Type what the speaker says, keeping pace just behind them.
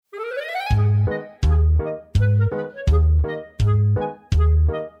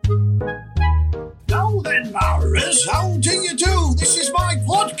Matters, how do you do? This is my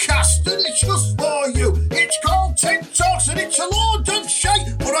podcast and it's just for you. It's called TED Talks and it's a load of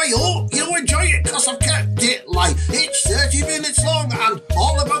shite, but I hope you enjoy it because I've kept it light. It's 30 minutes long and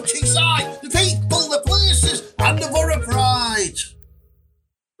all about Teesside, the people, the places and the Borough Pride.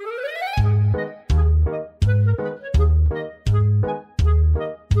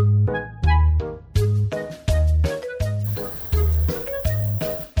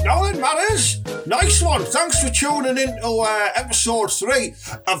 Now then, Matters, nice one. Thanks for tuning in to episode 3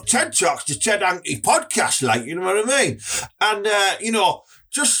 of TED Talks, the Ted Hankey podcast, like, you know what I mean? And,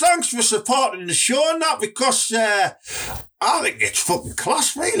 just thanks for supporting the show and that, because I think it's fucking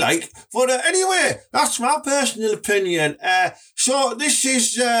class, me, like. But anyway, that's my personal opinion. So this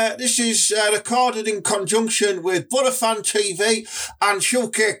is recorded in conjunction with Borough Fan TV and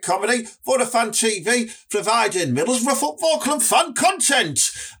Showcase Comedy. Borough Fan TV providing Middlesbrough Football Club fan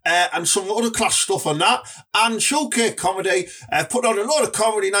content and some other class stuff on that. And Showcase Comedy put on a lot of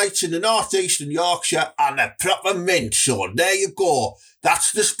comedy nights in the North East and Yorkshire, and they're proper mint. So there you go.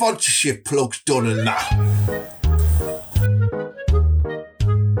 That's the sponsorship plugs done and that.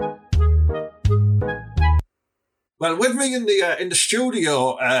 Well, with me in the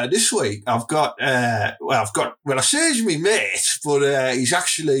studio this week, I've got I say he's my mate, but he's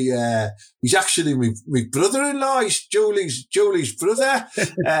actually my brother-in-law. He's Julie's brother,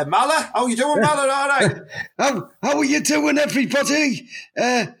 Mala. How you doing, Mala? All right. How are you doing, everybody?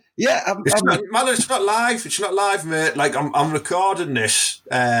 Mala, it's not live. It's not live, mate. Like I'm recording this,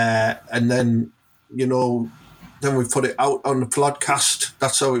 and then then we put it out on the podcast.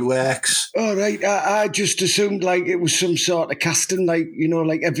 That's how it works. All right. I just assumed like it was some sort of casting, like,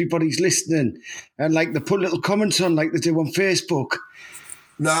 like everybody's listening and like they put little comments on like they do on Facebook.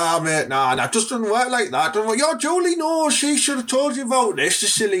 Nah, mate, nah. It just doesn't work like that. Julie knows. She should have told you about this, the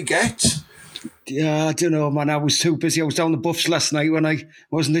silly get. Yeah, I don't know, man. I was too busy. I was down the buffs last night when I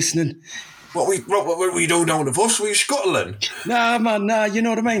wasn't listening. What were we doing down the bus? Were you scuttling? Nah, man, nah, you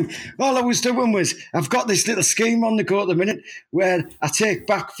know what I mean? All I was doing was, I've got this little scheme on the go at the minute where I take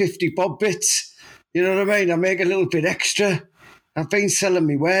back 50 bob bits. You know what I mean? I make a little bit extra. I've been selling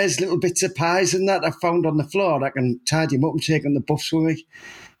me wares, little bits of pies and that I found on the floor. I can tidy them up and take on the buffs with me.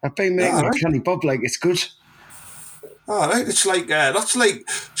 I've been making a canny bob, like, it's good. All right, it's like that's like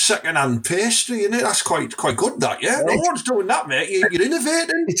second-hand pastry, isn't it? That's quite good, that, yeah. No one's doing that, mate. You're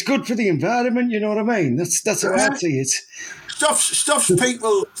innovating. It's good for the environment, you know what I mean? That's how I see it. Stops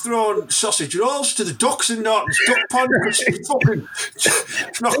people throwing sausage rolls to the ducks in Norton's duck pond because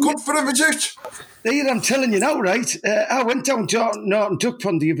it's not good for them, is it? There, I'm telling you now, right? I went down to Norton Duck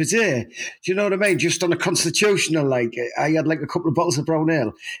Pond the other day. Do you know what I mean? Just on a constitutional, like, I had like a couple of bottles of brown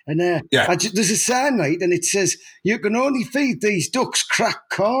ale. And there's a sign, right? And it says, you can only feed these ducks cracked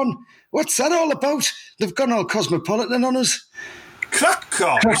corn. What's that all about? They've gone all cosmopolitan on us. Cracked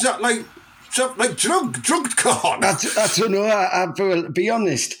corn? Is that like drugged corn? I don't know. I will be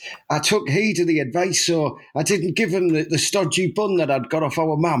honest. I took heed of the advice, so I didn't give him the stodgy bun that I'd got off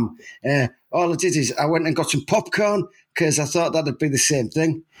our mum. All I did is I went and got some popcorn because I thought that'd be the same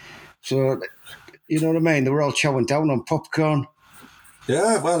thing. So, you know what I mean? They were all chowing down on popcorn.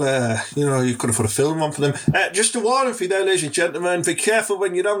 Yeah, well, you could have put a film on for them. Just a warning for you there, ladies and gentlemen, be careful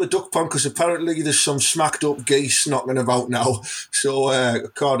when you're on the duck pond because apparently there's some smacked up geese knocking about now. So,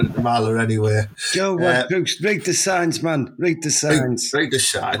 according to Mala anyway. Joe, read the signs, man. Read the signs. Read the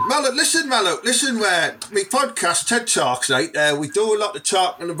signs. Mala, listen, my podcast, TED Talks, right? We do a lot of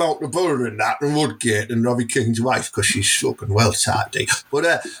talking about the borough and that, and Woodgate and Robbie King's wife because she's fucking well tidy.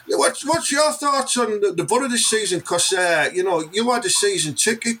 But what's your thoughts on the borough this season? Because, you had a season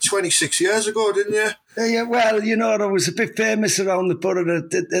ticket 26 years ago, didn't you? Yeah, well, I was a bit famous around the borough at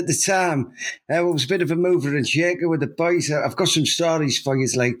the time. I was a bit of a mover and shaker with the boys. I've got some stories for you,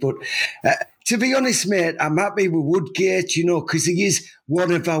 like, but to be honest, mate, I'm happy with Woodgate, because he is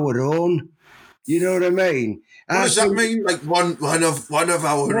one of our own. You know what I mean? What does that mean? Like one of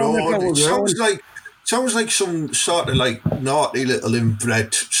our own? It sounds like some sort of like naughty little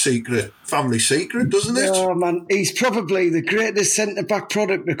inbred family secret, doesn't it? Oh man, he's probably the greatest centre-back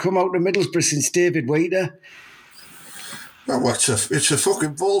product to come out of Middlesbrough since David Wheater. Well, it's a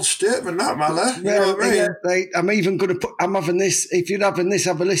fucking bold statement, that, Mala. You know what I mean? Yeah, right, I'm having this, if you're having this,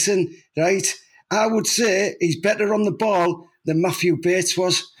 have a listen, right? I would say he's better on the ball than Matthew Bates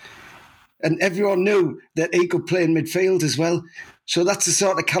was. And everyone knew that he could play in midfield as well. So that's the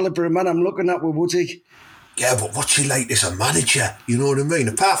sort of calibre of man I'm looking at with Woody. Yeah, but what's he like as a manager? You know what I mean?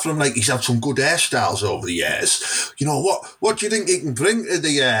 Apart from, like, he's had some good hairstyles over the years, what do you think he can bring to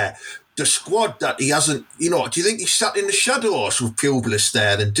the the squad that he hasn't, do you think he sat in the shadows with Publius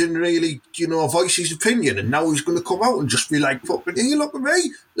there and didn't really, voice his opinion, and now he's going to come out and just be like, fucking, hey, look at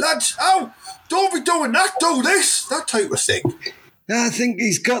me, lads, don't be doing that, do this, that type of thing. I think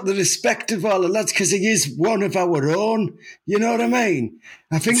he's got the respect of all the lads because he is one of our own, you know what I mean?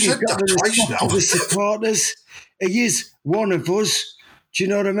 I think he's got the respect of the supporters. He is one of us, do you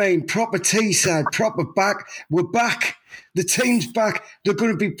know what I mean? Proper Teesside, proper back, we're back. The team's back. They're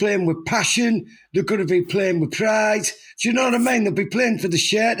going to be playing with passion. They're going to be playing with pride. Do you know what I mean? They'll be playing for the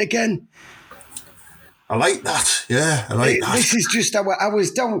shirt again. I like that. Yeah, I like that. This is just how I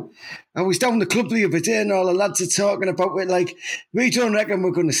was down the club the other day, and all the lads are talking about it. Like, we don't reckon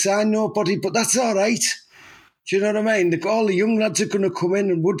we're going to sign nobody, but that's all right. Do you know what I mean? All the young lads are going to come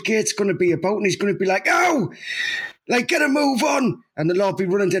in, and Woodgate's going to be about, and he's going to be like, get a move on. And they'll all be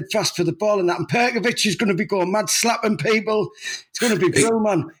running dead fast for the ball and that. And Perkovic is going to be going mad, slapping people. It's going to be brilliant,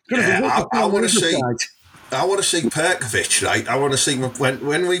 man. It's going to be I want to see Perkovic, right? I want to see,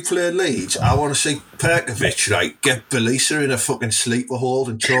 when we play Leeds, I want to see Perkovic, right, get Belisa in a fucking sleeper hold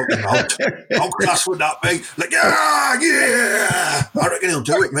and choke him out. How class would that be? Like, yeah! I reckon he'll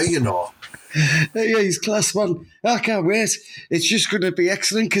do it, Yeah, he's class, man. I can't wait. It's just going to be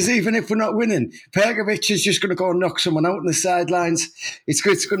excellent because even if we're not winning, Perkovic is just going to go and knock someone out on the sidelines. It's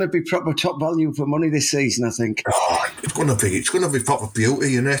going to be proper top value for money this season, I think. It's going to be proper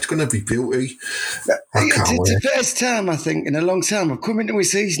beauty, isn't it? It's going to be beauty. It's the first time, I think, in a long time I've come into a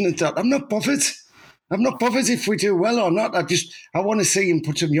season and thought, I'm not bothered if we do well or not. I want to see him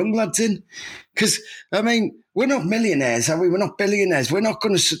put some young lads in. Because, I mean, we're not millionaires, are we? We're not billionaires. We're not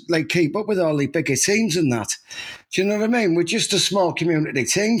going to keep up with all the bigger teams and that. Do you know what I mean? We're just a small community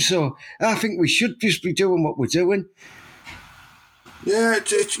team, so I think we should just be doing what we're doing. Yeah,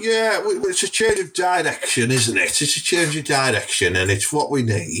 it's a change of direction, isn't it? It's a change of direction, and it's what we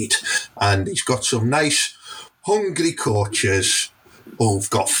need. And he's got some nice, hungry coaches who've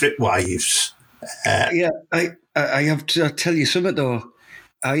got fit wives. I have to tell you something, though.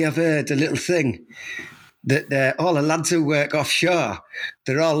 I have heard a little thing that all the lads who work offshore,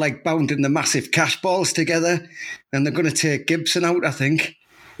 they're all like bounding the massive cash balls together, and they're going to take Gibson out, I think.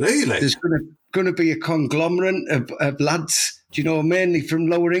 Really? There's going to be a conglomerate of lads, mainly from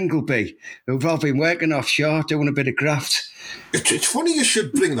Lower Ingleby, who've all been working offshore, doing a bit of graft. It's funny you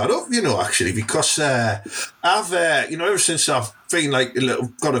should bring that up, actually, because I've, ever since I've been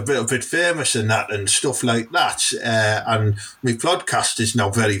got a bit famous and that and stuff like that, and my podcast is now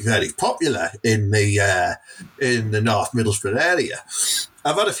very, very popular in the North Middlesbrough area.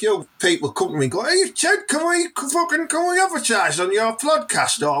 I've had a few people come to me and go, "Hey, Ted, can we advertise on your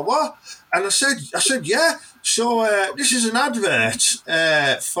podcast or what?" And I said, yeah. So this is an advert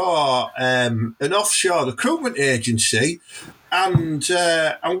for an offshore recruitment agency, and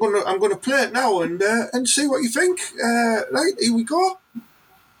I'm gonna play it now and see what you think. Right, here we go.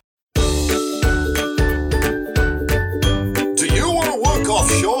 Do you want to work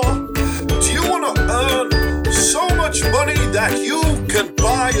offshore? Do you want to earn so much money that you can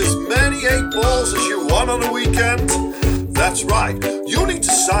buy as many 8 balls as you want on a weekend? That's right, you need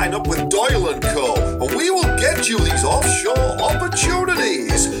to sign up with Doyle & Co. and we will get you these offshore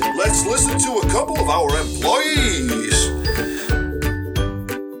opportunities. Let's listen to a couple of our employees.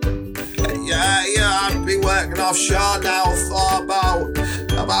 Yeah, I've been working offshore now for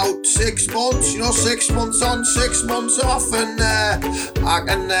about 6 months, 6 months on, 6 months off, and I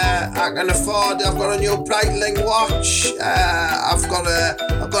can afford. I've got a new Breitling watch. I've got a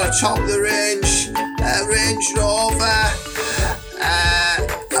top of the range Range Rover.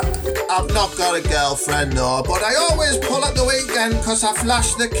 I've not got a girlfriend though, but I always pull at the weekend because I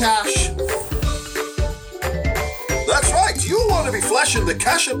flash the cash. That's right, you want to be flashing the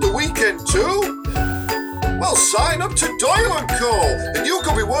cash at the weekend too? Well, sign up to Doyle & Co. and you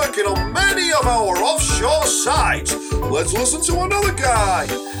could be working on many of our offshore sites. Let's listen to another guy.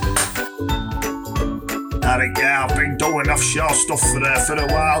 I've been doing offshore stuff for a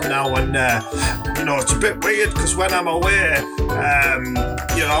while now, and it's a bit weird because when I'm away,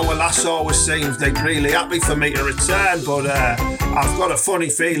 our lass always seems like really happy for me to return, but I've got a funny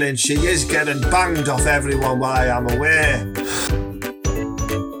feeling she is getting banged off everyone while I'm away.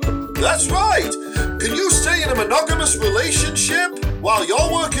 That's right! Can you stay in a monogamous relationship while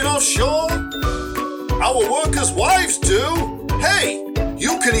you're working offshore? Our workers' wives do. Hey!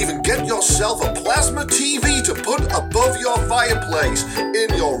 You can even get yourself a plasma TV to put above your fireplace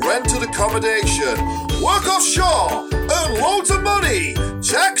in your rented accommodation. Work offshore, earn loads of money,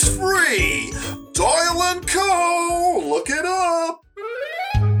 tax-free. Doyle & Co. Look it up.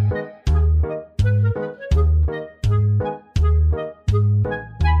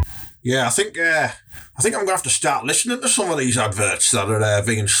 Yeah, I think I'm going to have to start listening to some of these adverts that are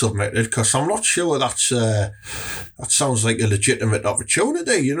being submitted, because I'm not sure that sounds like a legitimate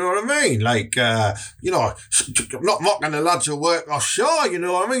opportunity. You know what I mean? Like, I'm not mocking the lads who work offshore. You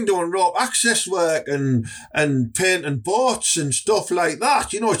know what I mean? Doing rope access work and painting boats and stuff like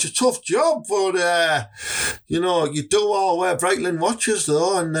that. You know, it's a tough job, but you do all wear Breitling watches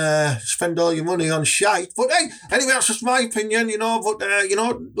though, and spend all your money on shite. But hey, anyway, that's just my opinion. You know, but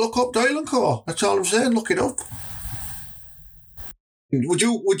look up Doyle & Co. That's all I'm saying. Look it up. Would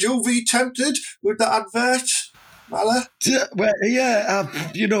you be tempted with the advert, Mala? Well, yeah,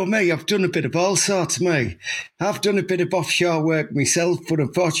 you know me, I've done a bit of all sorts, mate. I've done a bit of offshore work myself, but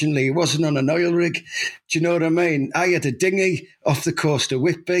unfortunately it wasn't on an oil rig. Do you know what I mean? I had a dinghy off the coast of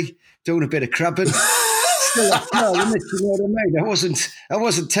Whitby, doing a bit of crabbing. Still a small, isn't it? You know what I mean? I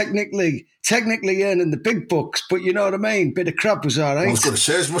wasn't technically earning the big bucks, but you know what I mean? Bit of crab was all right. I was going to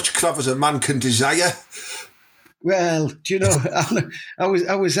say, as much crab as a man can desire. Well, do you know, I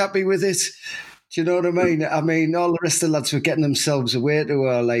was happy with it. Do you know what I mean? I mean, all the rest of the lads were getting themselves away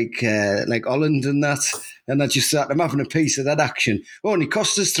to like Holland and that. And I just thought, I'm having a piece of that action. Only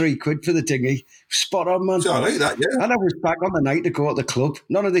cost us £3 for the dinghy. Spot on, man. It's all right, that, yeah. And I was back on the night to go to the club.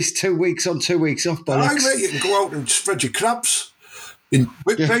 None of this 2 weeks on, 2 weeks off, bollocks. Aye, mate, you can go out and spread your crabs in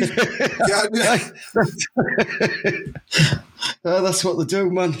Whitby. Yeah. That's what they do,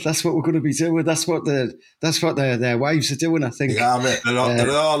 man. That's what we're going to be doing. That's what their wives are doing, I think. Yeah, mate. They're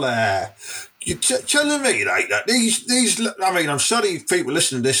all you're telling me like that these. I mean, I'm sorry if people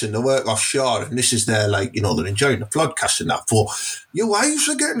listening to this and they work offshore and this is their they're enjoying the podcast and that. But your wives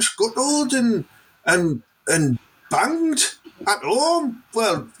are getting scuttled and banged at home.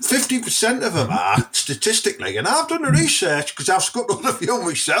 Well, 50% of them are statistically, and I've done the research because I've scuttled a few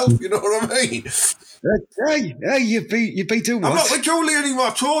myself. You know what I mean? Hey, you be doing what? I'm not with Julie anymore. I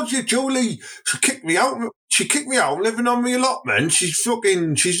told you, Julie. She kicked me out. I'm living on my allotment.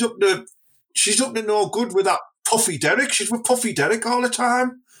 She's up to no good with that Puffy Derek. She's with Puffy Derek all the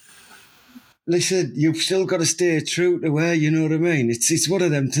time. Listen, you've still got to stay true to her, you know what I mean? It's one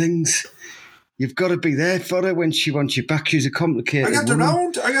of them things. You've got to be there for her when she wants you back. She's a complicated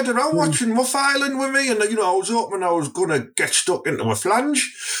woman. I had around watching Muff Island with me, and I was hoping I was going to get stuck into a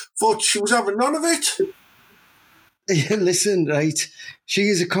flange, but she was having none of it. Listen, right, she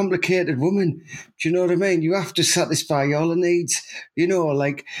is a complicated woman. Do you know what I mean? You have to satisfy all her needs. You know,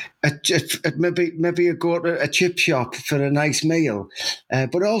 like maybe you go to a chip shop for a nice meal,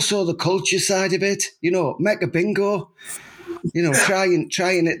 but also the culture side of it. You know, make a bingo. You know,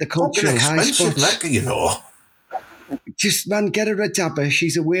 trying at the cultural high spots. You know. Just, man, get her a dabber.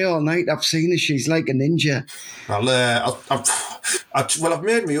 She's away all night. I've seen her. She's like a ninja. I've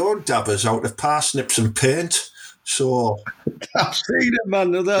made my own dabbers out of parsnips and paint. So I've seen it,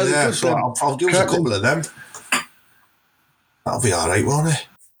 man. I'll use a couple of them. That'll be all right, won't it?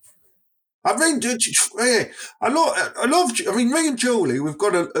 I mean, I love. I mean, me and Julie, we've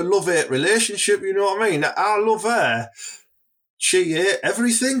got a love-hate relationship. You know what I mean? I love her. She ate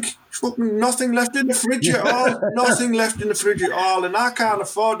everything. Fucking nothing left in the fridge at all. Nothing left in the fridge at all, and I can't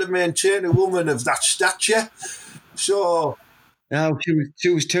afford to maintain a woman of that stature. So. No, she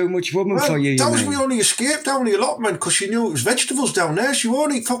was too much woman for you. That was my only escape down the allotment because she knew it was vegetables down there. She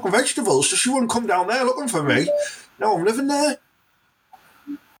won't eat fucking vegetables, so she wouldn't come down there looking for me. Now I'm living there.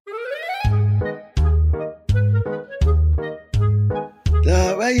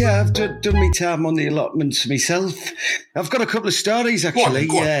 Yeah, I've done my time on the allotments myself. I've got a couple of stories, actually.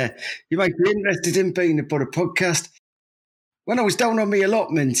 Go on. You might be interested in being a podcast. When I was down on my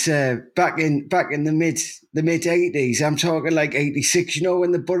allotment back in the mid 80s, I'm talking like 86, you know,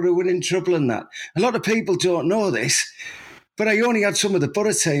 when the borough were in trouble and that. A lot of people don't know this, but I only had some of the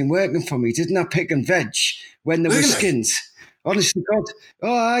borough team working for me, didn't I, pick and veg when there were skins. Honest to God.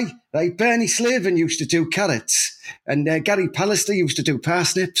 Oh, aye. Like Bernie Slavin used to do carrots and Gary Pallister used to do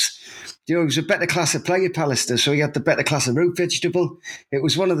parsnips. You know, he was a better class of player, Pallister, so he had the better class of root vegetable. It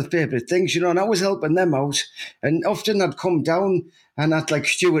was one of the favourite things, you know, and I was helping them out. And often I'd come down and I'd like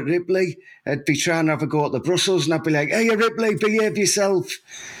Stuart Ripley. I'd be trying to have a go at the Brussels and I'd be like, hey, Ripley, behave yourself.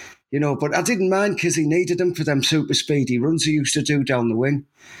 You know, but I didn't mind because he needed them for them super speedy runs he used to do down the wing.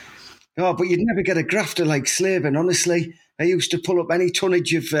 Oh, but you'd never get a grafter like Slavin, honestly. I used to pull up any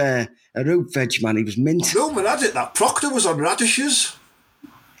tonnage of a root veg, man. He was mint. No, man, I did that. Proctor was on radishes.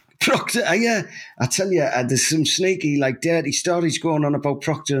 Proctor, yeah. I tell you, there's some sneaky, like, dirty stories going on about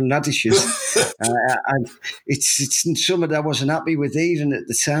Proctor and radishes. It's some of that I wasn't happy with even at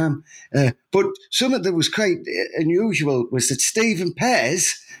the time. But something that was quite unusual was that Stephen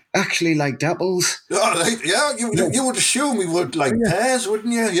Pears actually liked apples. Oh, right, yeah, you would assume he would like pears,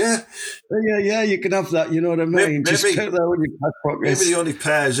 wouldn't you? Yeah. Yeah, you can have that, you know what I mean? Just put that in your back pocket. Maybe the only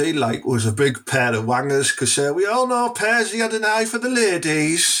pears he liked was a big pair of wangers, because we all know Pears, he had an eye for the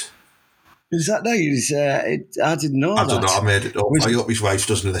ladies. Is that nice? I didn't know that. I don't know, I made it up. I hope his wife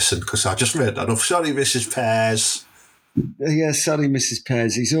doesn't listen, because I just made that up. Sorry, Mrs. Pears. Yeah, sorry, Mrs.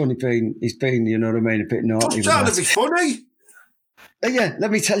 Pears. He's been, you know what I mean, a bit naughty. I'm trying to be funny. Yeah, let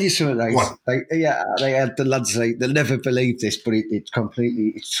me tell you something, right? What? They had the lads, right? They'll never believe this, but it's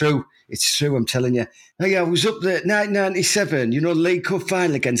true. It's true, I'm telling you. I was up there 1997, you know, the League Cup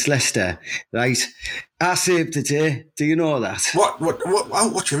final against Leicester, right? I saved the day. Do you know that? What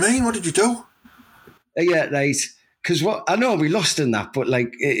do you mean? What did you do? Yeah, right. Because I know we lost in that, but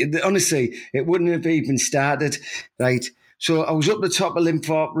honestly, it wouldn't have even started, right? So I was up the top of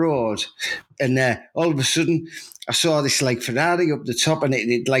Linthorpe Road, and all of a sudden I saw this Ferrari up the top, and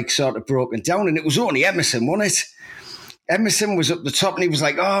it sort of broken down, and it was only Emerson, wasn't it? Emerson was up the top, and he was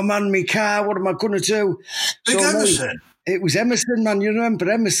like, "Oh man, my car, what am I going to do?" Big Emerson. It was Emerson, man. You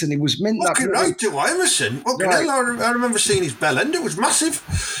remember Emerson? He was mint. What can I do, Emerson? What can I remember seeing his bell end. It was massive.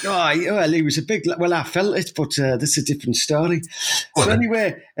 Oh, well, he was a big... Well, I felt it, but that's a different story.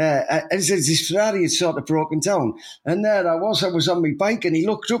 Anyway, his Ferrari had sort of broken down. And there I was on my bike, and he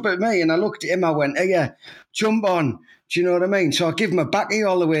looked up at me, and I looked at him. I went, "Hey, jump on." Do you know what I mean? So I give him a backie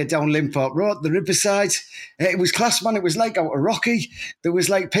all the way down Linthorpe Road, the Riverside. It was class, man. It was like out of Rocky. There was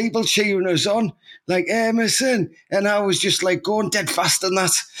people cheering us on, like Emerson. And I was just going dead fast on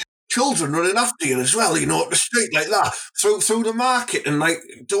that. Children running after you as well, you know, up the street like that, through the market, and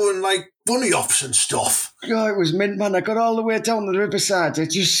doing bunny hops and stuff. Oh, it was mint, man. I got all the way down the Riverside. I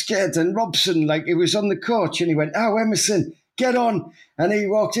just scared. And Robson, he was on the coach, and he went, "Oh, Emerson, get on." And he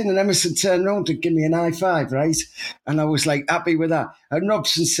walked in, and Emerson turned around to give me an high five, right? And I was happy with that. And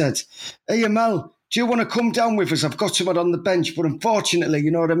Robson said, "Hey, Mel, do you want to come down with us? I've got someone on the bench." But unfortunately,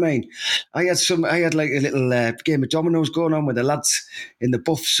 you know what I mean? I had a little game of dominoes going on with the lads in the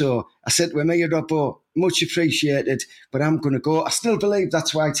buff. So I said to him, "Hey, Robbo, much appreciated, but I'm going to go." I still believe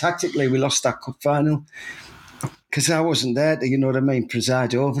that's why tactically we lost that cup final, because I wasn't there to, you know what I mean,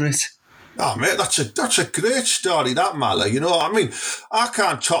 preside over it. Oh, mate, that's a great story, that, Mala. You know, I mean, I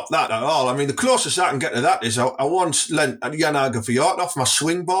can't top that at all. I mean, the closest I can get to that is I once lent Jan Agaviotti off my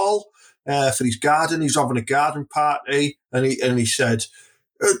swing ball for his garden. He's having a garden party, and he said,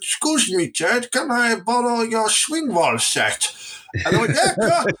 "Excuse me, Ted, can I borrow your swing ball set?" And I went,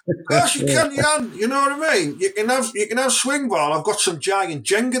 "Yeah, of course you can, Jan. You know what I mean? You can have swing ball. I've got some giant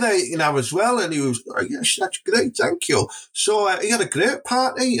Jenga there you can have as well." And he was, "Oh, yes, that's great, thank you." So he had a great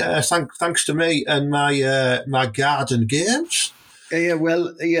party, thanks to me and my garden games. Yeah,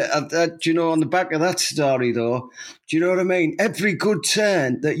 well, do you know, on the back of that story, though, do you know what I mean? Every good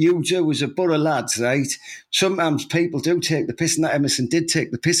turn that you do as a Borough lads, right? Sometimes people do take the piss, and that Emerson did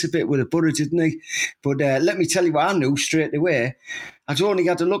take the piss a bit with a Borough, didn't he? But let me tell you what I knew straight away. I'd only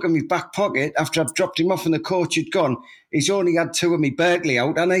had to look in my back pocket after I've dropped him off and the coach had gone. He's only had 2 of me Berkeley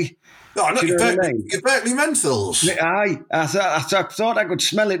out, hasn't he? No, not your Berkeley menthols. Aye, I thought I could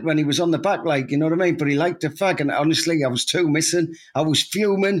smell it when he was on the back, you know what I mean? But he liked the fag, and honestly, I was 2 missing. I was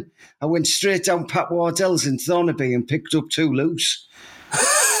fuming. I went straight down Pat Wardell's in Thornaby and picked up 2 loose.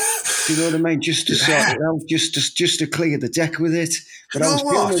 Do you know what I mean? Just to sort it out, just to clear the deck with it. But I was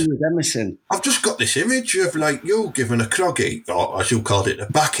fuming with Emerson. I've just got this image of you giving a croggy, or as you called it, a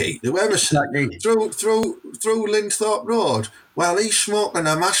backie, to Emerson through Linthorpe Road while he's smoking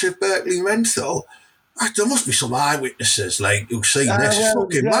a massive Berkeley menthol. There must be some eyewitnesses who've seen this. It's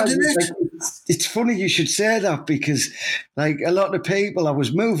fucking mad, isn't it? It's funny you should say that, because a lot of people, I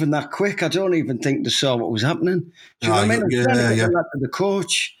was moving that quick, I don't even think they saw what was happening. Do you know what I mean? Yeah. The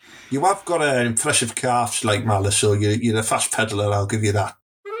coach. You have got impressive calves like Mala, so you're a fast peddler, I'll give you that.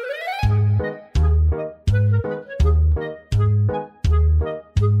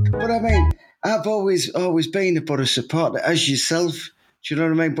 But I mean, I've always been a Borough supporter, as yourself. Do you know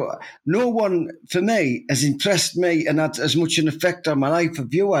what I mean? But no one, for me, has impressed me and had as much an effect on my life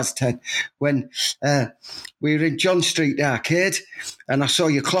of you as, Ted, when we were in John Street Arcade and I saw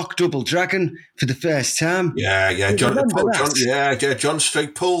your clock double dragon for the first time. Yeah, John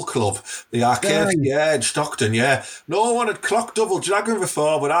Street Pool Club, the arcade, in Stockton, yeah. No one had clocked double dragon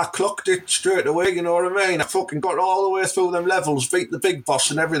before, but I clocked it straight away, you know what I mean? I fucking got all the way through them levels, beat the big boss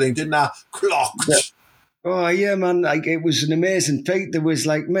and everything, didn't I? Clocked. Oh, yeah, man. Like, it was an amazing feat. There was,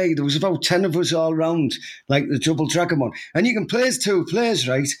 like me, there was about 10 of us all round, like the Double Dragon one. And you can play as 2 players,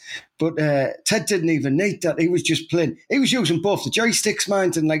 right? But Ted didn't even need that. He was just playing. He was using both the joysticks,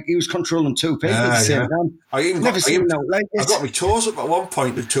 mind, and like he was controlling 2 people at the same time. I got my toes up at one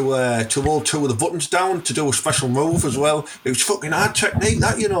point to hold 2 of the buttons down to do a special move as well. It was fucking hard technique,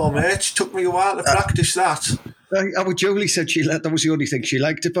 that, you know, mate. It took me a while to practice that. Our Julie said that was the only thing she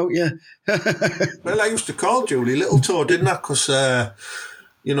liked about you. Well, I used to call Julie Little Toe, didn't I? Because,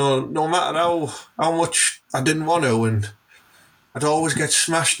 you know, no matter how much I didn't want to, and I'd always get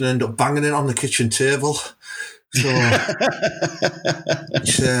smashed and end up banging it on the kitchen table. So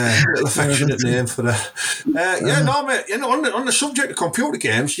it's a little affectionate name for her. Yeah, no, mate. You know, on the subject of computer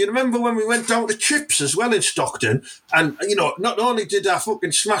games, you remember when we went down to Chips as well in Stockton, and you know, not only did I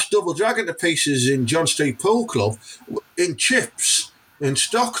fucking smash Double Dragon to pieces in John Street Pool Club, in Chips in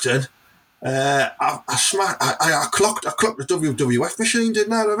Stockton, I clocked the WWF machine,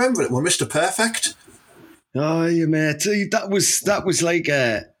 didn't I? Remember it? Well, Mr. Perfect. Oh, yeah, mate. That was like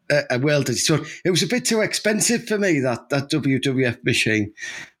a world. So it was a bit too expensive for me, that WWF machine.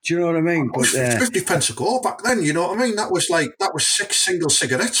 Do you know what I mean? But 50 pence a go back then, you know what I mean? That was 6 single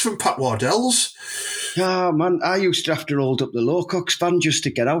cigarettes from Pat Wardell's. Oh, man, I used to have to hold up the Lowcocks van just to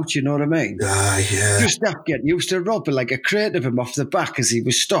get out, you know what I mean? Yeah. Just have to get used to robbing like a crate of him off the back as he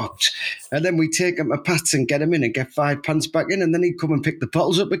was stopped. And then we'd take him to Pat's and get him in and get 5 pence back in, and then he'd come and pick the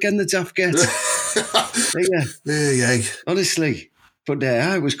bottles up again, the daft get. Yeah. Honestly. But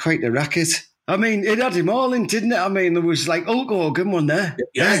it was quite a racket. I mean, it had him all in, didn't it? I mean, there was like Hulk Hogan, wasn't there?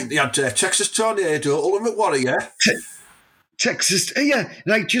 Yeah, he had Texas Tornado, Ultimate Warrior. Texas,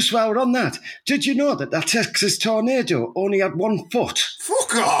 like just while we're on that, did you know that Texas Tornado only had 1 foot?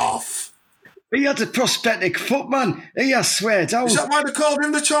 Fuck off! He had a prosthetic foot, man. I swear down. Is that why they called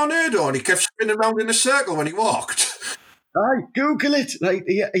him the Tornado and he kept spinning around in a circle when he walked? Aye, Google it. Like,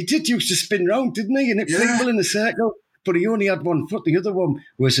 he did used to spin round, didn't he? And it people in a circle. But he only had 1 foot. The other one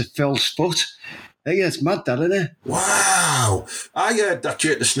was a false foot. It's mad, that, isn't it? Wow. I heard that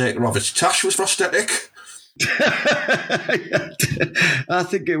Jake the Snake Roberts' tash was prosthetic. I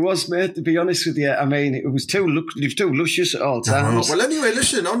think it was, mate, to be honest with you. I mean, it was too luscious at all times. Well, anyway,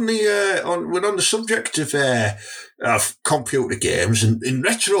 listen, we're on the subject of computer games and in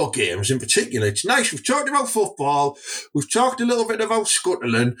retro games in particular. It's nice. We've talked about football. We've talked a little bit about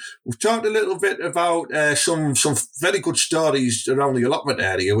scuttling. We've talked a little bit about some very good stories around the allotment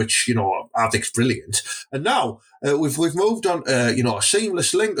area, which, you know, I think is brilliant. And now we've moved on, a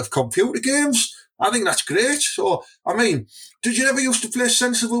seamless link of computer games. I think that's great. So, I mean, did you ever used to play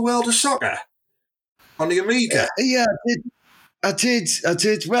Sensible World of Soccer on the Amiga? Yeah, I did.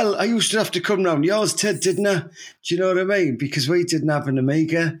 Well, I used to have to come round yours, Ted, didn't I? Do you know what I mean? Because we didn't have an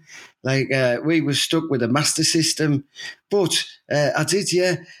Amiga. Like, we were stuck with a Master System. But I did,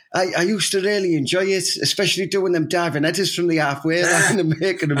 yeah. I used to really enjoy it, especially doing them diving headers from the halfway line and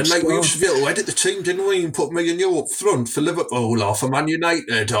making them score. We used to be able to edit the team, didn't we? And put me and you up front for Liverpool or for Man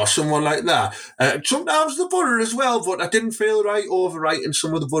United or someone like that. Sometimes the Borough as well, but I didn't feel right overwriting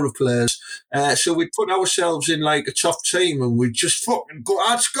some of the Borough players. So we'd put ourselves in like a top team and we'd just fucking go.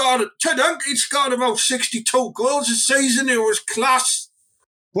 Ted Hankey scored about 62 goals a season. It was class.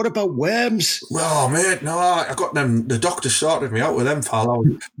 What about Worms? Oh, mate, no, I got them. The doctor sorted me out with them, pal.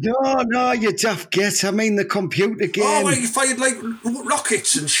 No, you daft get. I mean, the computer game. Oh, wait, you fired like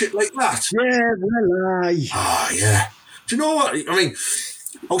rockets and shit like that? Yeah, well, aye. Oh, yeah. Do you know what? I mean,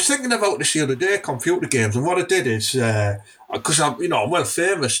 I was thinking about this the other day, computer games, and what I did is, because I'm well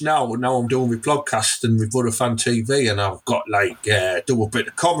famous now. Now I'm doing my podcast and my Borough Fan TV, and I've got do a bit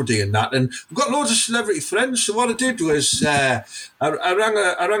of comedy and that, and I've got loads of celebrity friends. So what I did was, I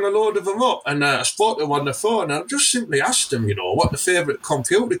rang a load of them up, and I spoke to them on the phone, and I just simply asked them, what the favourite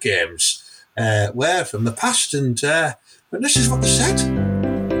computer games were from the past, and this is what they said.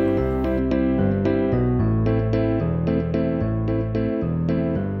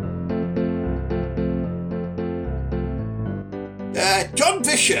 John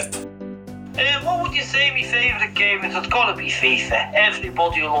Bishop. What would you say my favourite game is? It's got to be FIFA.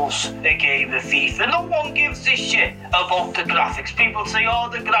 Everybody loves a game of FIFA. No one gives a shit about the graphics. People say,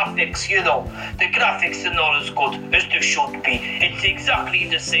 the graphics, the graphics are not as good as they should be. It's exactly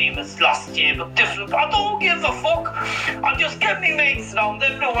the same as last year, but different. I don't give a fuck. I just get me mates round.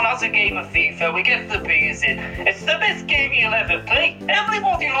 Everyone has a game of FIFA. We get the beers in. It's the best game you'll ever play.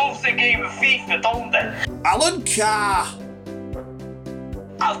 Everybody loves a game of FIFA, don't they? Alan Carr.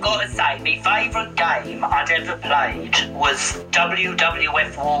 I've got to say, my favourite game I'd ever played was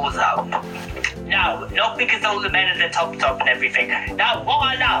WWF Warzone. No, not because all the men are the top and everything. No, what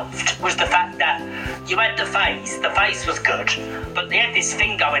I loved was the fact that you had the face was good, but they had this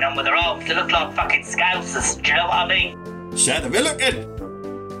thing going on with their arms that looked like fucking scousers, do you know what I mean? Said we looking.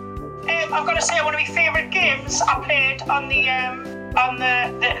 I've got to say, one of my favourite games I played on the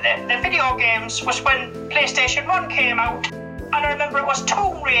video games was when PlayStation 1 came out. And I remember it was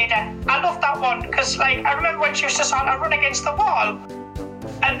Tomb Raider. I loved that one because, like, I remember when she used to sort of run against the wall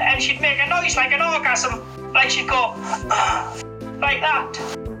and she'd make a noise like an orgasm. Like, she'd go, like that.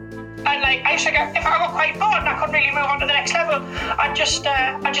 And, like, I used to get, if I got quite bored and I couldn't really move on to the next level, I'd just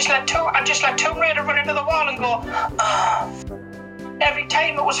let Tomb Raider run into the wall and go, Every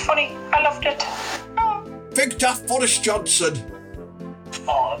time it was funny. I loved it. Big Daft Boris Johnson.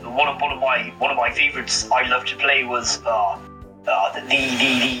 One of my favourites I loved to play was the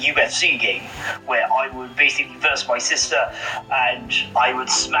UFC game, where I would basically verse my sister and I would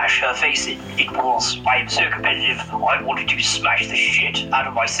smash her face in. I am so competitive, I wanted to smash the shit out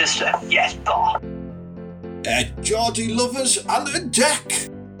of my sister. Yes, Geordie Lovers and a Deck.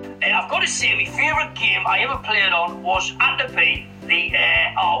 I've got to say, my favourite game I ever played on was at the P.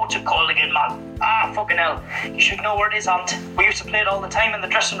 What's it called again, man? Fucking hell. You should know where it is, Ant. We used to play it all the time in the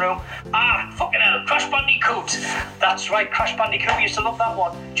dressing room. Fucking hell. Crash Bandicoot. That's right, Crash Bandicoot. We used to love that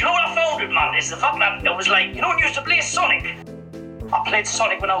one. Do you know what I found it, man? It's the fact that it was like, you know when you used to play Sonic? I played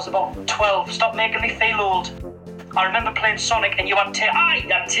Sonic when I was about 12. Stop making me feel old. I remember playing Sonic and you had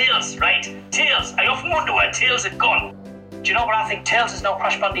Tails, right? Tails. I often wonder where Tails had gone. Do you know what I think? Tails is now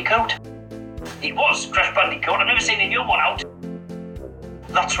Crash Bandicoot. He was Crash Bandicoot. I've never seen a new one out.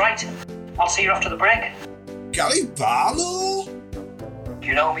 That's right. I'll see you after the break. Gary Barlow?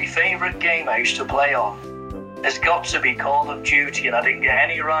 You know, my favourite game I used to play on has got to be Call of Duty, and I didn't get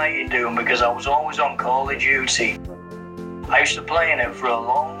any writing doing because I was always on Call of Duty. I used to play in it for a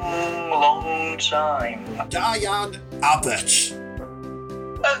long time. Diane Abbott.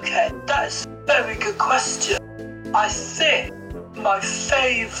 Okay, that's a very good question. I think my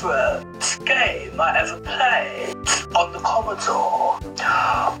favourite game I ever played on the Commodore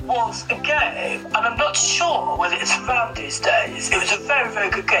was a game, and I'm not sure whether it's around these days. It was a very, very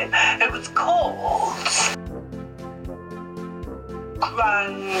good game. It was called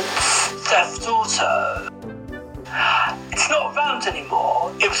Grand Theft Auto. It's not around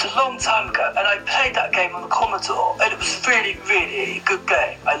anymore. It was a long time ago, and I played that game on the Commodore, and it was really, really a good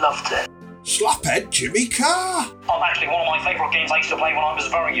game. I loved it. Slaphead Jimmy Carr. Actually, one of my favourite games I used to play when I was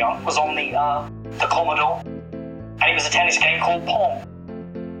very young was on the Commodore, and it was a tennis game called Pong.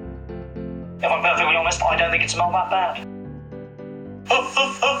 If I'm perfectly honest, I don't think it smelled that bad.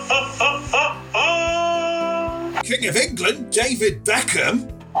 King of England, David Beckham.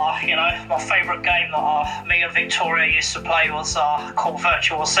 My favourite game that me and Victoria used to play was called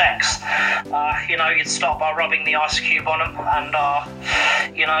Virtual Sex. You'd start by rubbing the ice cube on them and,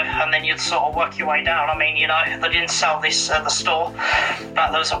 and then you'd sort of work your way down. I mean, they didn't sell this at the store,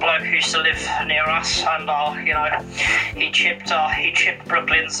 but there was a bloke who used to live near us and, he chipped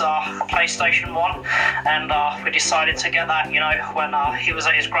Brooklyn's PlayStation 1 and we decided to get that, when he was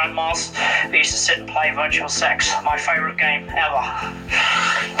at his grandma's. We used to sit and play Virtual Sex, my favourite game ever.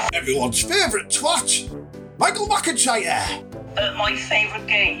 Everyone's favourite twat, Michael McIntyre. My favourite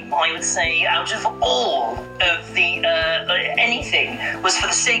game, I would say, out of all of the anything, was for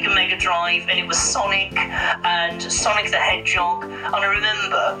the Sega Mega Drive, and it was Sonic and Sonic the Hedgehog. And I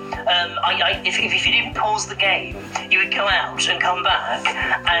remember, if you didn't pause the game, you would go out and come back,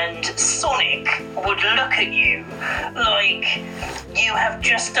 and Sonic would look at you like you have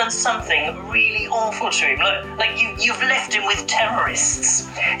just done something really awful to him, like you've left him with terrorists.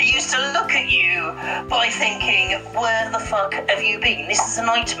 He used to look at you by thinking, where the fuck have you been? This is a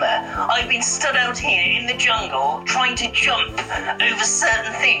nightmare. I've been stood out here in the jungle trying to jump over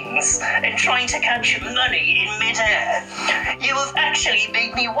certain things and trying to catch money in midair. You have actually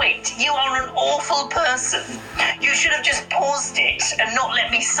made me wait. You are an awful person. You should have just paused it and not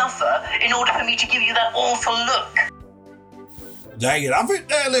let me suffer in order for me to give you that awful look. There you have it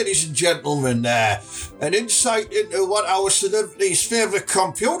there, ladies and gentlemen. An insight into what our celebrities' favourite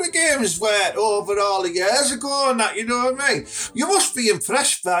computer games were over all the years ago and that, you know what I mean? You must be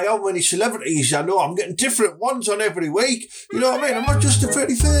impressed by how many celebrities I know. I'm getting different ones on every week. You know what I mean? I'm not just a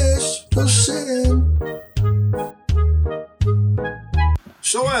pretty face. Just saying.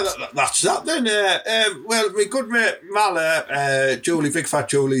 So that's that then. Well, my good mate Mala, Julie, Big Fat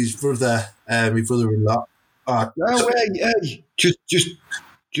Julie's brother, my brother-in-law. Hey, just, do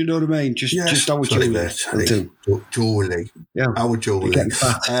you know what I mean? Just our Julie. Julie. Yeah. Our Julie.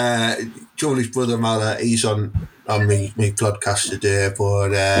 Julie's brother Mala, he's on me podcast today,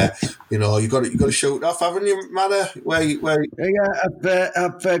 but you know, you got to shoot off, haven't you, Manor? Where? Yeah,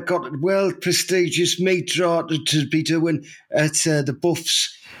 I've got a world prestigious meat draw to be doing at the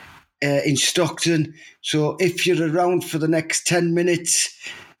Buffs in Stockton. So if you're around for the next 10 minutes,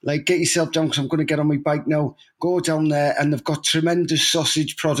 like, get yourself down, because I'm going to get on my bike now. Go down there, and they've got tremendous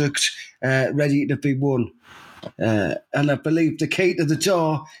sausage product ready to be won. And I believe the key to the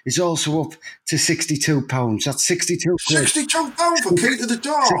door is also up to £62. That's 62 quid. £62 for key to the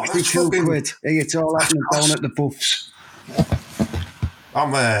door. 62 quid. Hey, it's all happening down at the Buffs.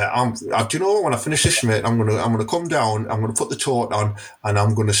 Do you know, when I finish this, mate, I'm gonna come down. I'm gonna put the tote on, and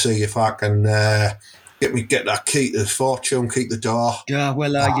I'm gonna see if I can get that key to the fortune, key to the door. Yeah,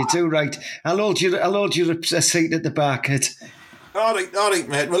 well, you do right. I'll hold you a seat at the back, Ed. All right,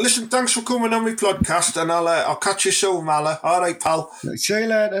 mate. Well, listen, thanks for coming on my podcast, and I'll catch you soon, Mala. All right, pal. See you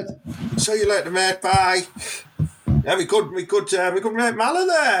later. See you later, mate. Bye. Yeah, we good mate Mala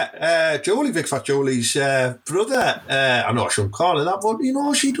there. Jolie, Big Fat Jolie's brother. I know I shouldn't call her that, but you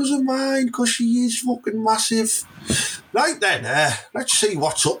know, she doesn't mind because she is fucking massive. Right then, let's see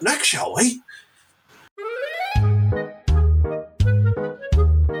what's up next, shall we?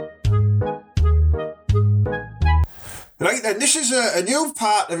 Right then, this is a new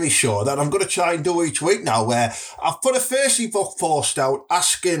part of my show that I'm going to try and do each week now, where I've put a Facebook post out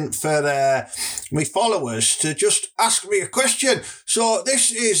asking for my followers to just ask me a question. So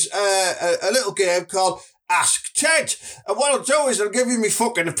this is a little game called Ask Ted. And what I'll do is I'll give you my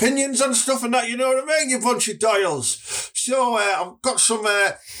fucking opinions on stuff and that, you know what I mean, you bunch of dials. So I've got some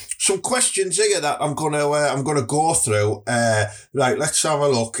questions here that I'm gonna go through. Right, let's have a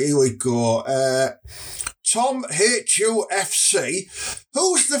look. Here we go. Tom HUFC,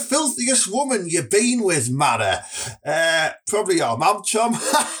 who's the filthiest woman you've been with, Mara? Probably your mum, Tom. Mum,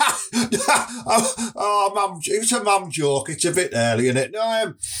 it's a mum joke. It's a bit early, isn't it?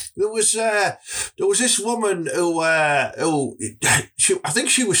 No, there was this woman who I think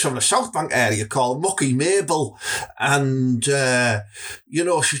she was from the South Bank area called Mucky Mabel, and you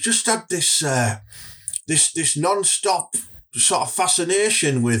know, she just had this non-stop sort of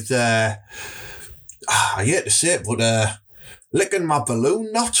fascination with. I hate to say it, but licking my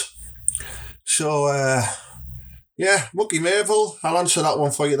balloon knot. So, yeah, Mucky Mabel, I'll answer that one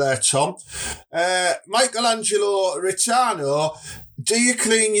for you there, Tom. Michelangelo Ritano, do you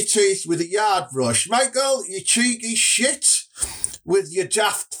clean your teeth with a yard brush? Michael, you cheeky shit with your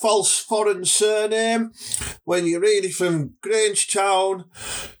daft false foreign surname when you're really from Grangetown.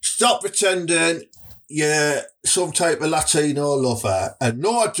 Stop pretending you're some type of Latino lover. And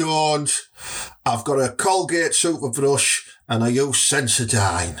no, I don't. I've got a Colgate super brush and I use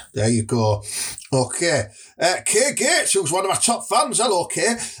Sensodyne. There you go. Okay. Kay Gates, who's one of my top fans. Hello,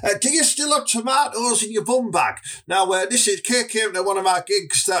 Kay. Do you still have tomatoes in your bum bag? Now, this is Kay came to one of my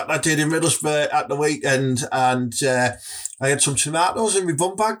gigs that I did in Middlesbrough at the weekend, and I had some tomatoes in my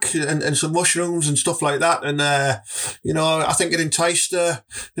bum bag and some mushrooms and stuff like that. And, you know, I think it enticed her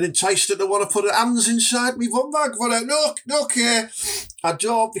to want to put her hands inside my bum bag. But no, Kay, I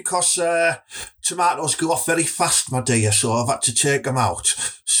don't, because tomatoes go off very fast, my dear, so I've had to take them out.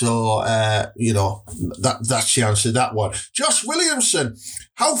 So, you know, that's the answer to that one. Josh Williamson,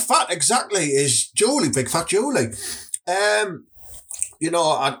 how fat exactly is Julie, Big Fat Julie? You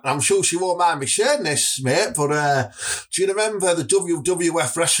know, I'm sure she won't mind me saying this, mate, but do you remember the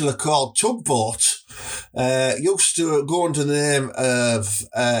WWF wrestler called Tugboat? Used to go under the name of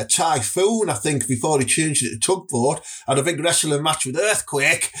Typhoon, I think, before he changed it to Tugboat. Had a big wrestling match with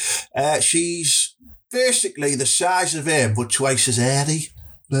Earthquake. She's basically the size of him, but twice as hairy.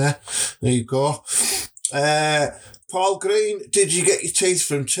 There you go. Paul Green, did you get your teeth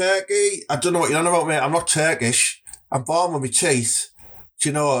from Turkey? I don't know what you're on about, mate. I'm not Turkish. I'm born with my teeth. Do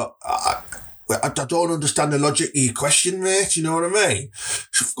you know, I don't understand the logic of your question, mate. You know what I mean?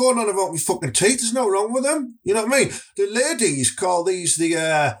 So going on about my fucking teeth, there's no wrong with them. You know what I mean? The ladies call these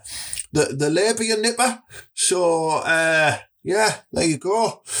the labia nipper. So, yeah, there you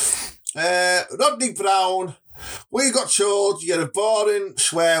go. Rodney Brown, we got told you're a boring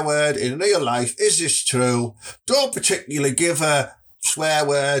swear word in real life. Is this true? Don't particularly give a swear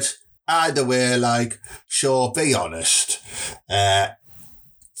word either way, like, so be honest.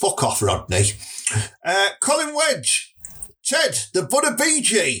 Fuck off, Rodney. Colin Wedge. Ted, the Buddha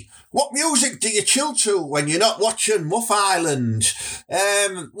BG. What music do you chill to when you're not watching Muff Island?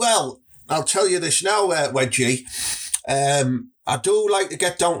 Well, I'll tell you this now, Wedgie. I do like to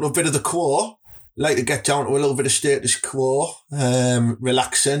get down to a bit of the core. like to get down to a little bit of status quo,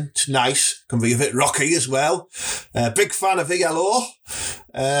 relaxing. It's nice. Can be a bit rocky as well. Big fan of ELO.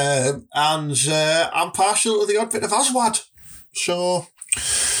 And I'm partial to the odd bit of Aswad. So,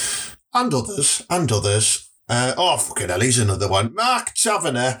 and others. Fucking hell, he's another one. Mark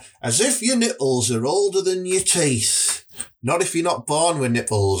Taverner, as if your nipples are older than your teeth. Not if you're not born with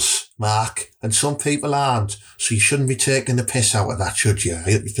nipples, Mark. And some people aren't. So you shouldn't be taking the piss out of that, should you?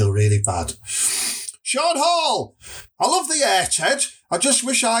 I hope you feel really bad. Sean Hall, I love the air, Ted. I just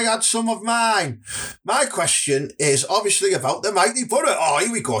wish I had some of mine. My question is obviously about the mighty Borough. Oh,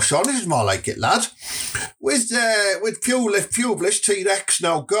 here we go, Sean. This is more like it, lad. With Publish T-Rex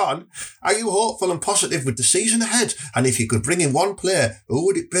now gone, are you hopeful and positive with the season ahead? And if you could bring in one player, who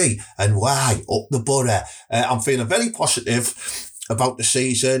would it be and why? Up the Borough. I'm feeling very positive about the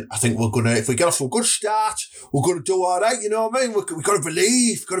season. I think if we get off to a good start, we're going to do all right, you know what I mean? We've got to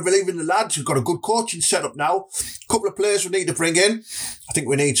believe in the lads. We've got a good coaching setup now. A couple of players we need to bring in. I think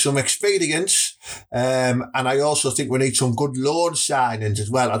we need some experience. And I also think we need some good loan signings as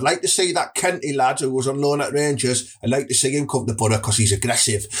well. I'd like to see that Kenty lad who was on loan at Rangers. I'd like to see him come to Borough because he's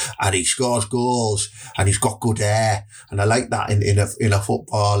aggressive and he scores goals and he's got good air. And I like that in a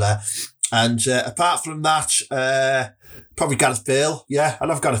footballer. And apart from that, probably Gareth Bale. Yeah, I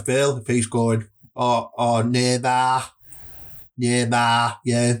love Gareth Bale if he's going. Or Neymar.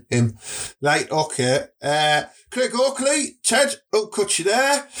 Yeah, him. Right, okay. Craig Oakley, Ted, who cut you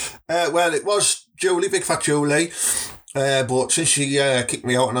there? Well, it was Julie, big fat Julie. But since she kicked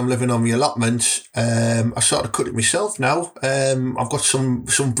me out and I'm living on my allotment, I sort of cut it myself now. I've got some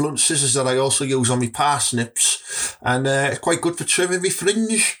blunt scissors that I also use on my parsnips, and it's quite good for trimming my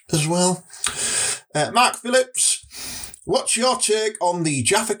fringe as well. Mark Phillips, what's your take on the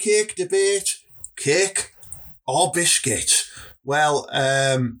Jaffa Cake debate? Cake or biscuit? Well,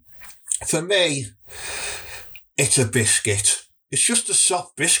 for me, it's a biscuit. It's just a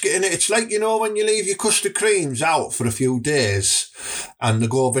soft biscuit, innit? It's like, you know, when you leave your custard creams out for a few days and they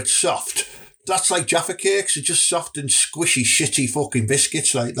go a bit soft. That's like Jaffa Cakes. They're just soft and squishy, shitty fucking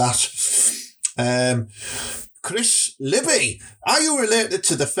biscuits like that. Chris Libby, are you related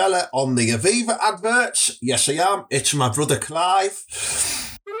to the fella on the Aviva adverts? Yes, I am. It's my brother Clive.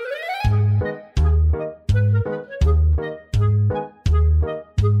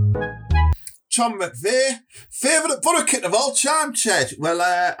 Tom McVeigh, favourite Borough kit of all time, Ted? Well,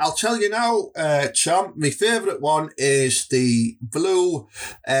 I'll tell you now, Tom, my favourite one is the blue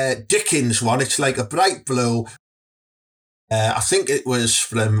Dickens one. It's like a bright blue. I think it was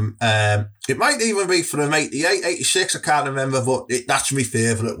from, it might even be from 88, 86, I can't remember, but that's my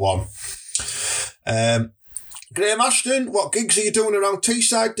favourite one. Graham Ashton, what gigs are you doing around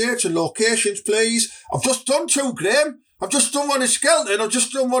Teesside dates and locations, please? I've just done 2, Graham. I've just done one in Skelton, I've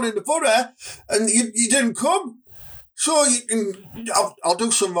just done one in the Borough, and you didn't come. So I'll do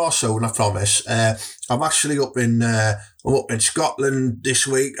some more soon, I promise. I'm actually up in Scotland this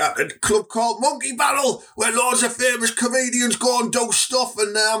week at a club called Monkey Barrel, where loads of famous comedians go and do stuff,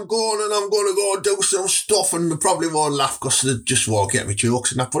 and I'm going to go and do some stuff, and they probably won't laugh because they just won't get me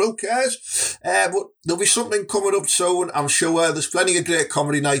jokes and that, but who cares? But there'll be something coming up soon, I'm sure. There's plenty of great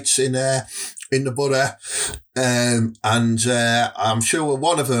comedy nights in the Borough, and I'm sure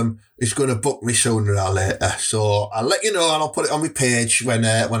one of them is going to book me sooner or later. So I'll let you know, and I'll put it on my page when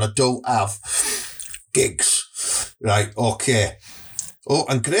I don't have gigs. Right, okay. Oh,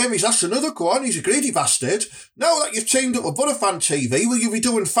 and Graham, that's another one. He's a greedy bastard. Now that you've teamed up with Borough Fan TV, will you be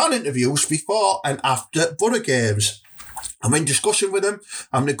doing fan interviews before and after Borough games? I'm in discussion with him.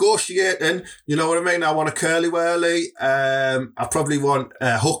 I'm negotiating. You know what I mean? I want a curly whirly. I probably want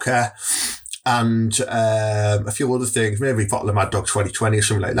a hooker. And a few other things, maybe a bottle of Mad Dog 2020 or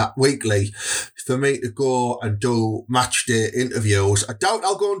something like that, weekly, for me to go and do match day interviews. I doubt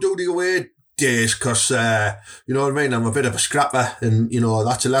I'll go and do the away days because, you know what I mean, I'm a bit of a scrapper and, you know,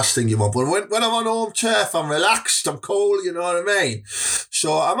 that's the last thing you want. But when I'm on home turf, I'm relaxed, I'm cool, you know what I mean?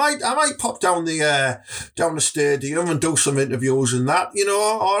 So I might pop down the stadium and do some interviews and that, you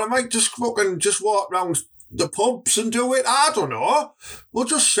know, or I might just walk around the pubs and do it. I don't know. We'll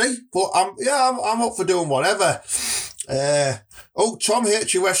just see. But I'm up for doing whatever. Tom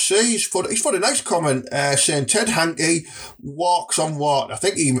HUFC, he's put a nice comment saying Ted Hankey walks on water. I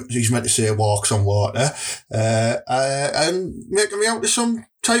think he's meant to say walks on water. And making me out to some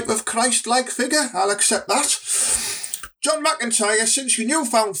type of Christ-like figure. I'll accept that. John McIntyre, since your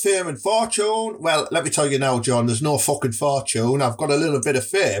newfound fame and fortune, well, let me tell you now, John, there's no fucking fortune. I've got a little bit of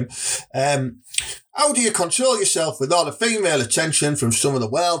fame. How do you control yourself with all the female attention from some of the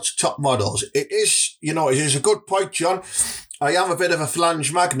world's top models? It is a good point, John. I am a bit of a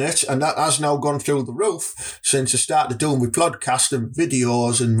flange magnet, and that has now gone through the roof since I started doing my podcast and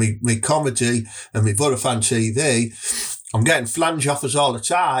videos and my comedy and my Vodafone TV. I'm getting flange offers all the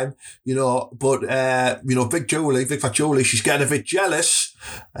time, you know, but, Big Fat Julie, she's getting a bit jealous.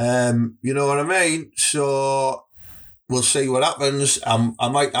 You know what I mean? So we'll see what happens. I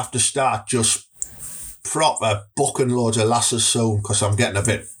might have to start just proper booking loads of lasses soon because I'm getting a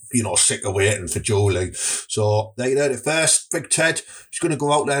bit, sick of waiting for Julie. So there you heard it first. Big Ted, she's going to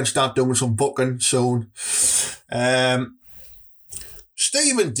go out there and start doing some booking soon.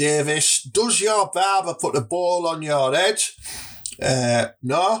 Stephen Davis, does your barber put a ball on your head?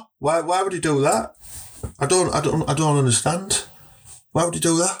 No. Why would he do that? I don't understand. Why would he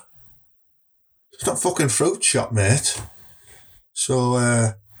do that? It's not fucking fruit shop, mate.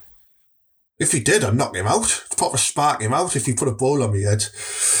 So, if he did, I'd knock him out. I'd proper spark him out if he put a ball on my head.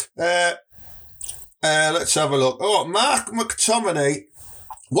 Let's have a look. Oh, Mark McTominay.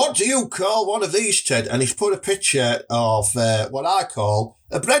 What do you call one of these, Ted? And he's put a picture of what I call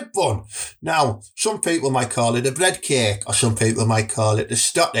a bread bun. Now, some people might call it a bread cake, or some people might call it a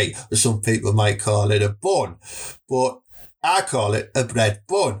stotty, or some people might call it a bun. But I call it a bread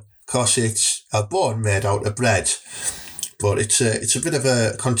bun because it's a bun made out of bread. But it's a bit of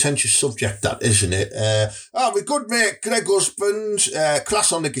a contentious subject, that, isn't it? My good mate Greg Husband,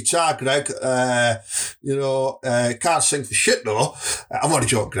 class on the guitar, Greg. Can't sing for shit though. I'm only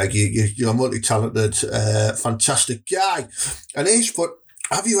joking, Greg. You're a multi-talented, fantastic guy. And he's put,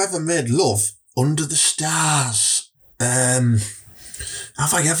 have you ever made love under the stars?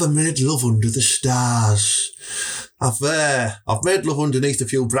 Have I ever made love under the stars? I've made love underneath a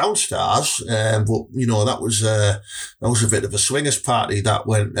few brown stars, but that was a bit of a swingers party that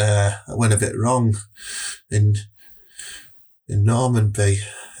went a bit wrong in Normanby.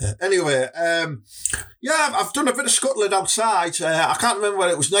 Anyway, I've done a bit of scuttling outside. I can't remember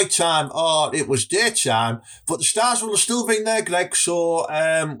whether it was night time or it was daytime, but the stars will have still been there, Greg. So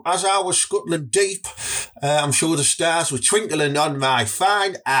as I was scuttling deep, I'm sure the stars were twinkling on my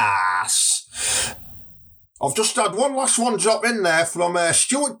fine ass. I've just had one last one drop in there from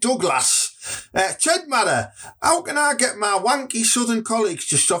Stuart Douglas. Ted Matter, how can I get my wanky southern colleagues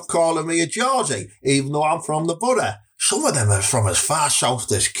to stop calling me a Geordie, even though I'm from the borough? Some of them are from as far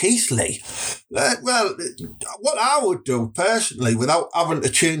south as Keighley. What I would do personally, without having to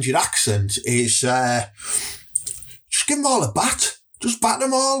change your accent, is just give them all a bat. Just bat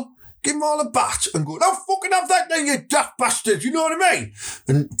them all. Give them all a bat and go, don't fucking have that then, you daft bastard, you know what I mean?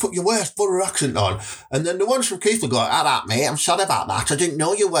 And put your worst borough accent on. And then the ones from Keith will go, all right, mate, I'm sorry about that. I didn't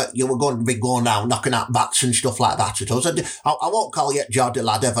know you were going to be going down knocking out bats and stuff like that at us. I won't call you Geordie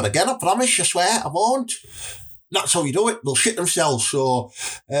lad ever again, I promise, I swear, I won't. That's how you do it. They'll shit themselves. So,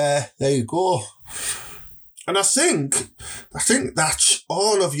 there you go. And I think that's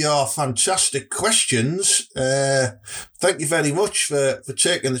all of your fantastic questions. Thank you very much for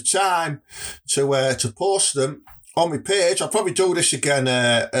taking the time to post them on my page. I'll probably do this again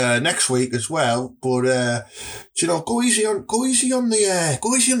next week as well. But go easy on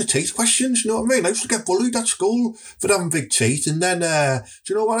the teeth questions. You know what I mean? I used to get bullied at school for having big teeth, and then do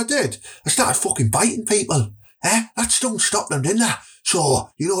you know what I did? I started fucking biting people. That don't stop them, didn't it? So,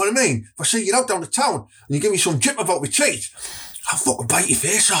 you know what I mean? If I see you out down the town and you give me some jip about my teeth, I'll fucking bite your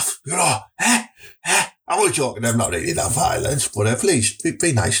face off, you know? I'm only joking, I'm not really that violent, but please,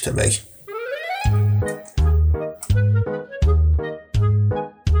 be nice to me.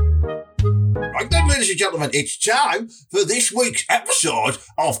 Right then, ladies and gentlemen, it's time for this week's episode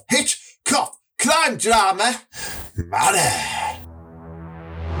of Hit Cop Crime Drama Matter.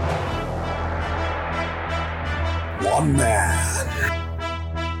 One man,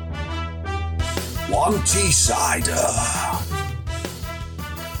 one Teessider,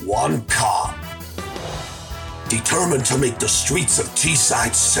 one cop, determined to make the streets of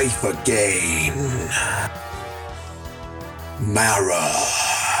Teesside safe again. Mara.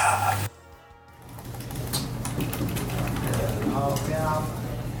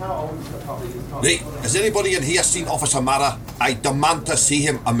 Hey, has anybody in here seen Officer Mara? I demand to see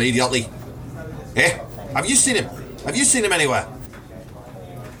him immediately. Have you seen him? Have you seen him anywhere?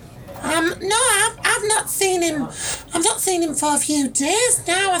 No, I've not seen him. I've not seen him for a few days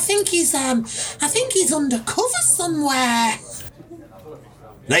now. I think he's undercover somewhere.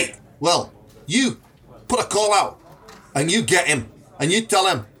 Right, well, you put a call out and you get him and you tell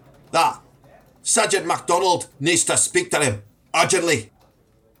him that Sergeant MacDonald needs to speak to him urgently.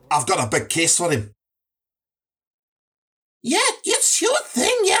 I've got a big case for him. Yeah, sure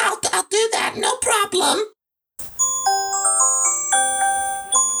thing. Yeah, I'll do that. No problem.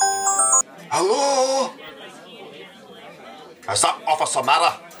 Hello? Is that Officer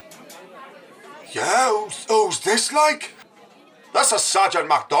Mara? Yeah, who's this like? This is Sergeant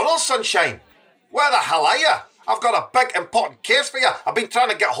MacDonald, Sunshine. Where the hell are you? I've got a big important case for you. I've been trying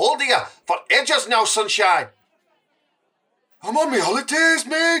to get hold of you for ages now, Sunshine. I'm on my holidays,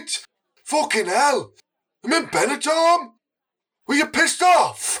 mate. Fucking hell. I'm in Benidorm. Were you pissed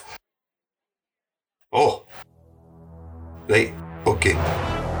off? Oh. Right, okay.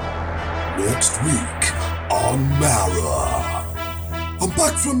 Next week on Mara. I'm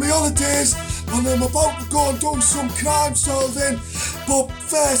back from my holidays and I'm about to go and do some crime solving. But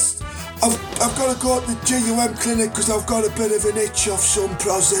first, I've got to go to the GUM clinic because I've got a bit of an itch off some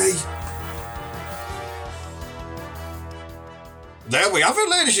prosy. There we have it,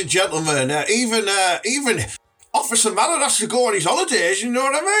 ladies and gentlemen. Even Officer Mara has to go on his holidays, you know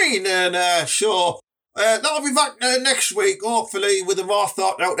what I mean? And so that'll be back next week, hopefully, with a more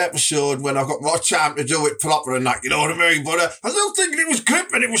thought out episode when I've got more time to do it proper and that, you know what I mean? But I still think it was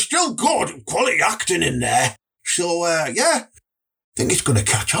gripping, it was still good, quality acting in there. So, yeah, I think it's going to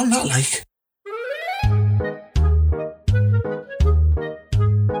catch on, that, like.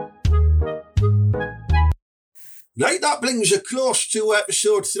 Right, that brings us close to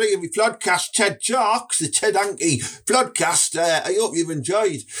episode 3 of my podcast, Ted Talks, the Ted Hankey podcast. I hope you've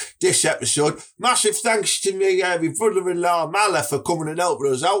enjoyed this episode. Massive thanks to my brother-in-law, Mala, for coming and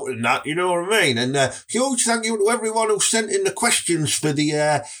helping us out and that, you know what I mean? And huge thank you to everyone who sent in the questions for the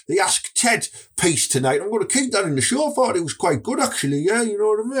Ask Ted piece tonight. I'm going to keep that in the show. I thought it was quite good, actually, yeah, you know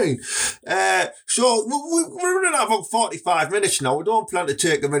what I mean? So we're running at about 45 minutes now. We don't plan to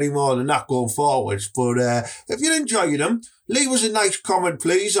take them any more than that going forwards, but if you're enjoying them, leave us a nice comment,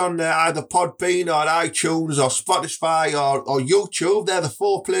 please, on either Podbean or iTunes or Spotify or YouTube. They're the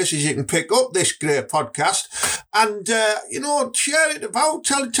 4 places you can pick up this great podcast. And, share it about,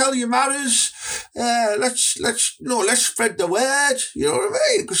 tell your matters. Let's spread the word, you know what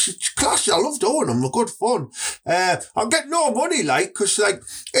I mean? Because it's classy. I love doing them. They're good fun. I'll get no money, because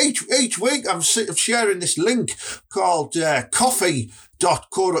each week I'm sharing this link called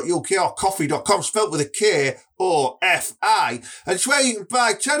coffee.co.uk or coffee.com, spelt with a K-O-F-I, and it's where you can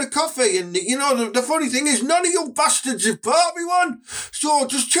buy 10 of coffee. And, the funny thing is, none of you bastards have bought me one. So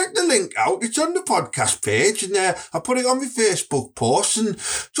just check the link out. It's on the podcast page, and I put it on my Facebook post, and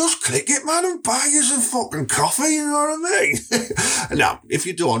just click it, man, and buy you some fucking coffee, you know what I mean? Now, if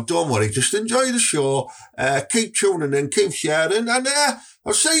you don't worry, just enjoy the show, keep tuning in, keep sharing, and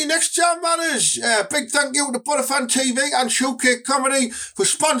I'll see you next time, manners. Big thank you to Butterfan TV and Showcase Comedy for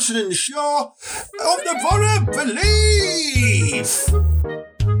sponsoring the show. Up the Butter, believe!